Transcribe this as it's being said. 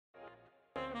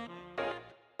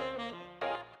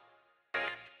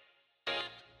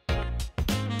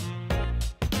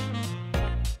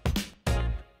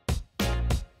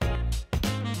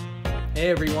Hey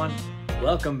everyone,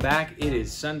 welcome back. It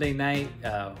is Sunday night.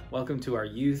 Welcome to our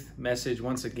youth message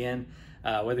once again.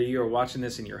 Whether you are watching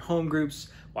this in your home groups,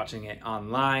 watching it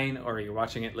online, or you're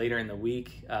watching it later in the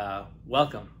week,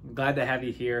 welcome. I'm glad to have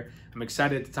you here. I'm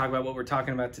excited to talk about what we're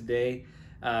talking about today.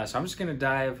 So I'm just going to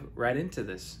dive right into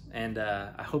this, and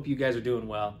I hope you guys are doing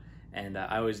well, and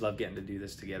I always love getting to do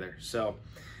this together. So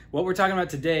what we're talking about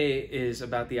today is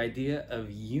about the idea of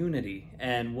unity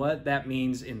and what that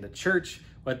means in the church,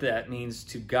 what that means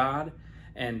to God,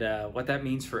 and what that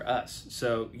means for us.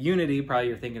 So unity, probably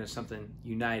you're thinking of something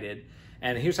united.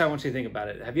 And here's how I want you to think about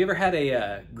it. Have you ever had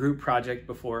a group project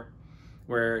before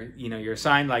where you're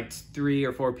assigned like 3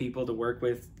 or 4 people to work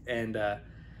with? And you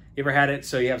ever had it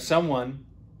so you have someone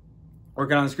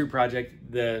working on this group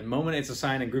project, the moment it's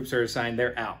assigned and groups are assigned,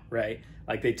 they're out, right?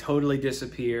 Like they totally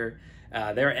disappear.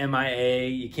 They're MIA,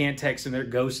 you can't text them, they're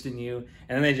ghosting you,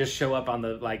 and then they just show up on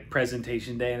the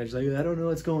presentation day and they're just like, I don't know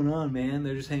what's going on, man.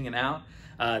 They're just hanging out.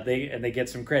 They get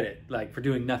some credit for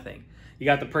doing nothing. You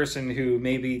got the person who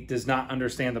maybe does not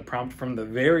understand the prompt from the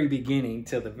very beginning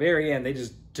till the very end. They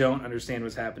just don't understand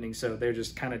what's happening, so they're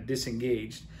just kind of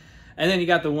disengaged. And then you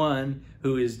got the one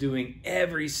who is doing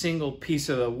every single piece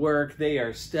of the work. They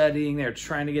are studying, they're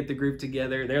trying to get the group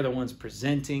together, they're the ones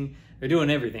presenting. They're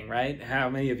doing everything, right? How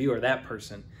many of you are that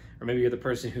person? Or maybe you're the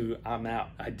person who, I'm out,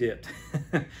 I dipped.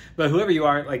 But whoever you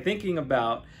are, thinking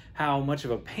about how much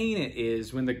of a pain it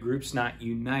is when the group's not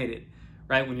united,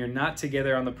 right? When you're not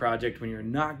together on the project, when you're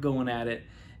not going at it,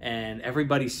 and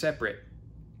everybody's separate.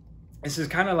 This is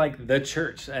kind of like the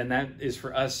church, and that is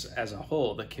for us as a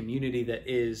whole, the community that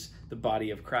is the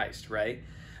body of Christ, right?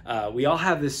 We all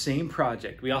have this same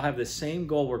project. We all have the same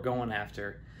goal we're going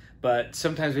after. But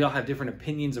sometimes we all have different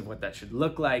opinions of what that should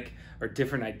look like, or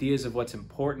different ideas of what's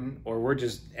important, or we're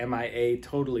just MIA,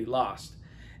 totally lost.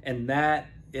 And that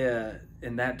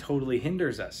totally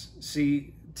hinders us.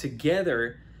 See,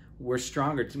 together we're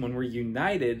stronger. When we're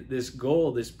united, this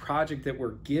goal, this project that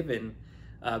we're given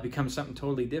becomes something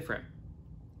totally different.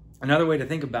 Another way to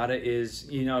think about it is,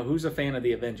 who's a fan of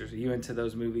the Avengers? Are you into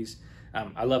those movies?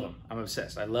 I love them. I'm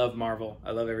obsessed. I love Marvel. I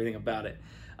love everything about it.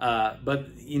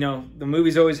 But the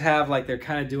movies always have they're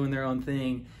kind of doing their own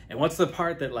thing. And what's the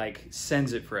part that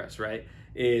sends it for us, right?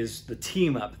 Is the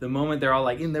team up. The moment they're all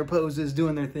in their poses,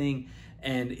 doing their thing,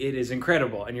 and it is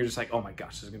incredible. And you're just like, oh my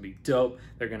gosh, this is gonna be dope.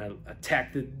 They're gonna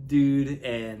attack the dude,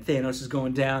 and Thanos is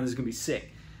going down. This is gonna be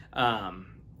sick.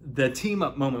 The team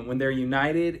up moment when they're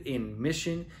united in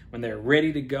mission, when they're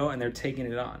ready to go and they're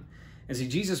taking it on. And see,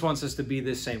 Jesus wants us to be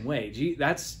this same way.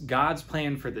 That's God's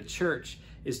plan for the church,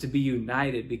 is to be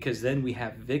united, because then we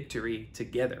have victory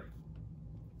together.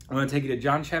 I want to take you to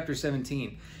John chapter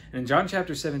 17. And in John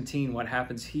chapter 17, what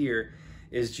happens here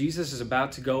is Jesus is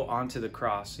about to go onto the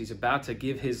cross. He's about to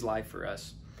give his life for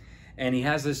us. And he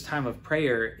has this time of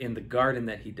prayer in the garden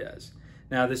that he does.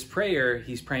 Now, this prayer,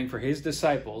 he's praying for his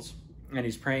disciples, and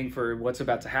he's praying for what's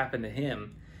about to happen to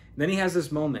him. And then he has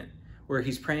this moment where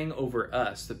he's praying over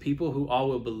us, the people who all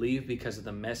will believe because of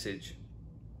the message.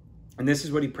 And this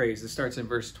is what he prays. This starts in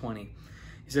verse 20.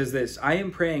 He says this, I am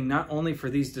praying not only for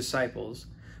these disciples,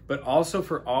 but also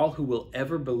for all who will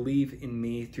ever believe in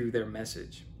me through their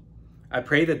message. I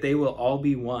pray that they will all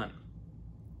be one,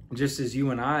 just as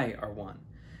you and I are one,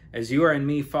 as you are in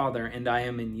me, Father, and I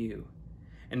am in you.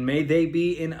 And may they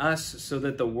be in us, so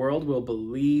that the world will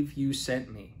believe you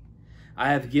sent me.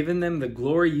 I have given them the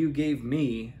glory you gave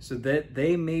me, so that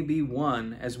they may be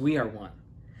one as we are one.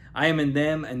 I am in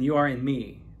them, and you are in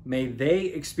me. May they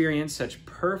experience such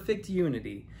perfect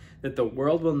unity that the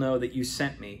world will know that you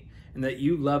sent me and that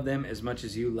you love them as much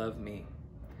as you love me.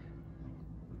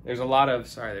 There's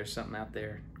something out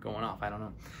there going off. I don't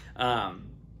know.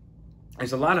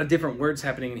 There's a lot of different words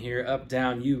happening in here, up,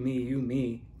 down, you,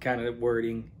 me kind of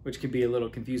wording, which can be a little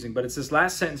confusing. But it's this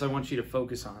last sentence I want you to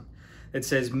focus on. It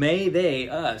says, may they,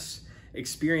 us,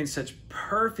 experience such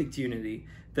perfect unity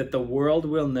that the world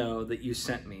will know that you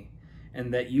sent me,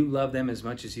 and that you love them as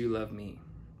much as you love me.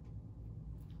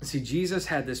 See, Jesus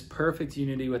had this perfect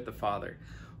unity with the Father.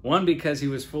 One, because he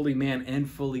was fully man and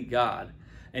fully God.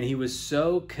 And he was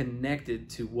so connected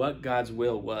to what God's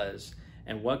will was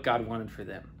and what God wanted for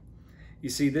them. You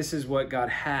see, this is what God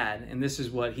had, and this is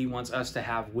what he wants us to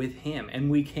have with him.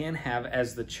 And we can have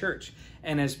as the church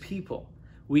and as people.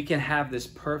 We can have this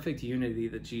perfect unity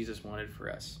that Jesus wanted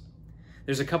for us.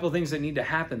 There's a couple things that need to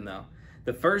happen, though.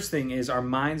 The first thing is our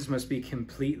minds must be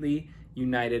completely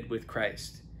united with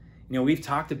Christ. We've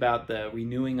talked about the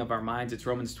renewing of our minds. It's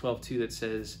Romans 12:2 that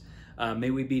says,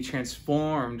 may we be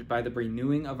transformed by the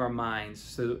renewing of our minds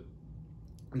so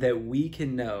that we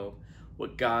can know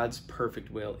what God's perfect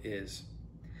will is.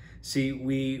 See,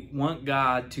 we want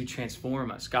God to transform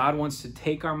us. God wants to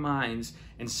take our minds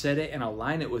and set it and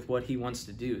align it with what he wants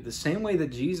to do. The same way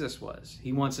that Jesus was.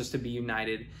 He wants us to be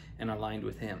united and aligned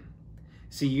with him.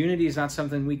 See, unity is not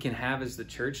something we can have as the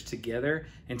church together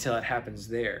until it happens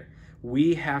there.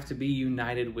 We have to be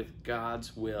united with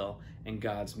God's will and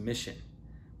God's mission.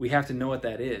 We have to know what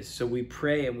that is. So we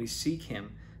pray and we seek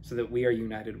him so that we are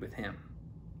united with him.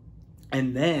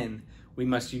 And then we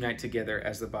must unite together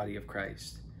as the body of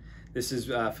Christ. This is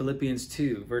Philippians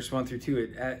 2, verse 1 through 2.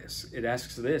 It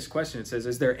asks this question. It says,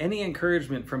 "Is there any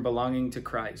encouragement from belonging to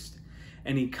Christ?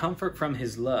 Any comfort from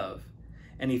his love?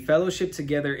 Any fellowship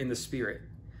together in the Spirit?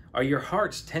 Are your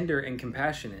hearts tender and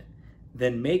compassionate?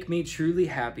 Then make me truly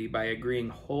happy by agreeing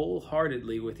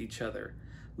wholeheartedly with each other,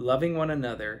 loving one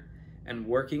another, and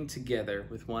working together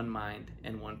with one mind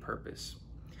and one purpose."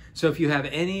 So if you have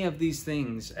any of these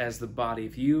things as the body,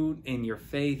 if you in your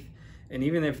faith, and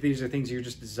even if these are things you're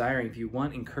just desiring, if you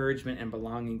want encouragement and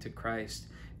belonging to Christ,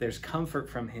 there's comfort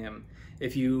from him,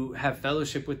 if you have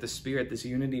fellowship with the Spirit, this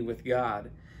unity with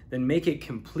God, then make it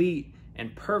complete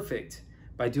and perfect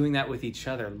by doing that with each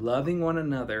other, loving one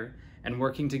another and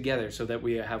working together so that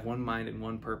we have one mind and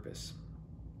one purpose.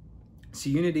 So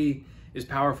unity is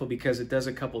powerful because it does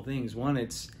a couple things. One,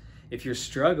 it's if you're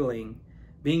struggling,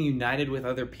 being united with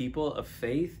other people of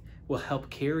faith will help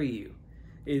carry you.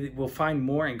 It will find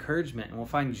more encouragement and we'll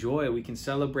find joy. We can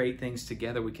celebrate things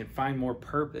together. We can find more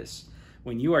purpose.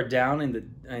 When you are down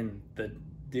in the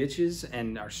ditches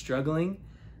and are struggling,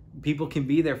 people can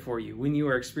be there for you. When you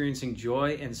are experiencing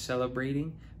joy and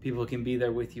celebrating, people can be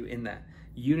there with you in that.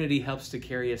 Unity helps to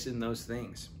carry us in those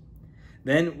things.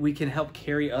 Then we can help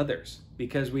carry others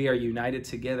because we are united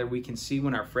together. We can see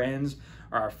when our friends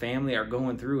or our family are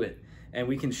going through it, and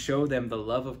we can show them the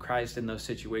love of Christ in those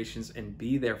situations and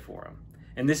be there for them.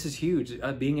 And this is huge.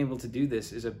 Being able to do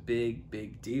this is a big,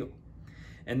 big deal.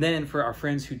 And then for our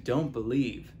friends who don't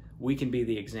believe, we can be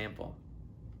the example.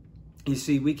 You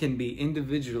see, we can be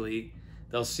individually,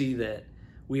 they'll see that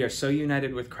we are so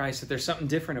united with Christ that there's something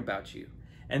different about you.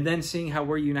 And then seeing how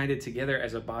we're united together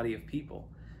as a body of people,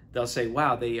 they'll say,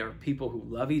 wow, they are people who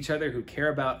love each other, who care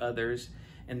about others,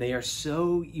 and they are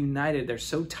so united, they're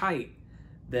so tight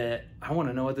that I want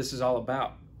to know what this is all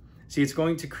about. See, it's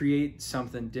going to create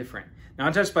something different.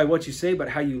 Not just by what you say, but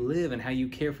how you live and how you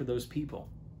care for those people.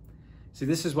 See,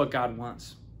 this is what God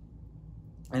wants.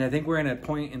 And I think we're in a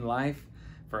point in life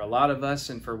for a lot of us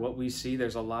and for what we see,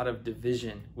 there's a lot of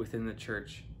division within the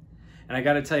church. And I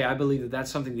got to tell you, I believe that that's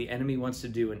something the enemy wants to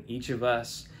do in each of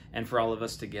us and for all of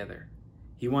us together.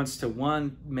 He wants to,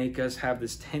 one, make us have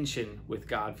this tension with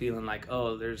God, feeling like,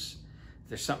 oh, there's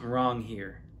something wrong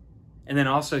here. And then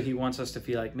also he wants us to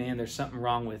feel like, man, there's something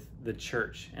wrong with the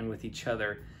church and with each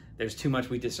other. There's too much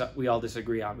we all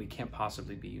disagree on. We can't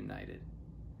possibly be united.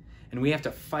 And we have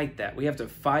to fight that. We have to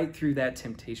fight through that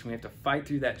temptation. We have to fight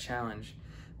through that challenge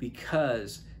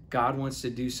because God wants to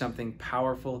do something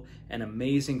powerful and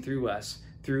amazing through us,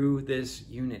 through this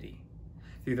unity.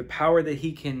 Through the power that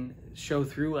he can show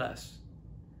through us,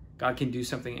 God can do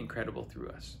something incredible through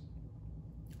us.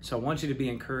 So I want you to be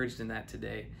encouraged in that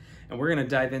today. And we're going to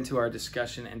dive into our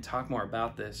discussion and talk more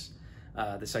about this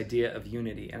idea of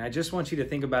unity. And I just want you to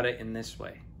think about it in this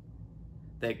way,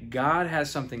 that God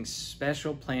has something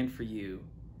special planned for you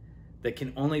that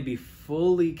can only be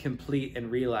fully complete and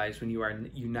realized when you are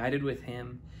united with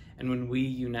him and when we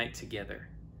unite together.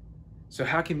 So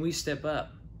how can we step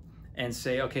up and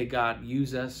say, okay, God,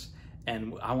 use us,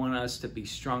 and I want us to be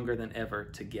stronger than ever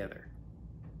together?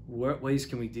 What ways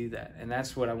can we do that? And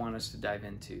that's what I want us to dive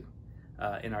into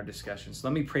in our discussion. So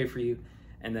let me pray for you,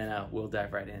 and then we'll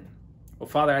dive right in. Well,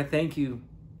 Father, I thank you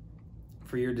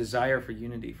for your desire for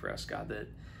unity for us, God, that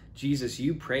Jesus,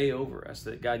 you pray over us,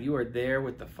 that God, you are there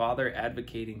with the Father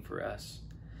advocating for us.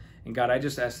 And God, I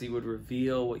just ask that you would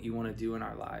reveal what you want to do in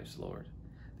our lives, Lord,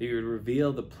 that you would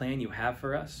reveal the plan you have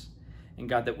for us. And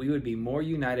God, that we would be more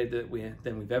united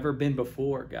than we've ever been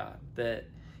before, God, that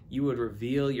you would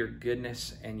reveal your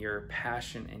goodness and your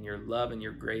passion and your love and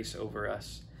your grace over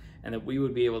us, and that we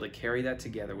would be able to carry that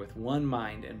together with one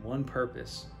mind and one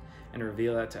purpose and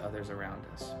reveal that to others around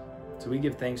us. So we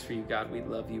give thanks for you, God. We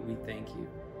love you. We thank you.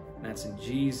 And that's in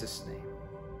Jesus' name.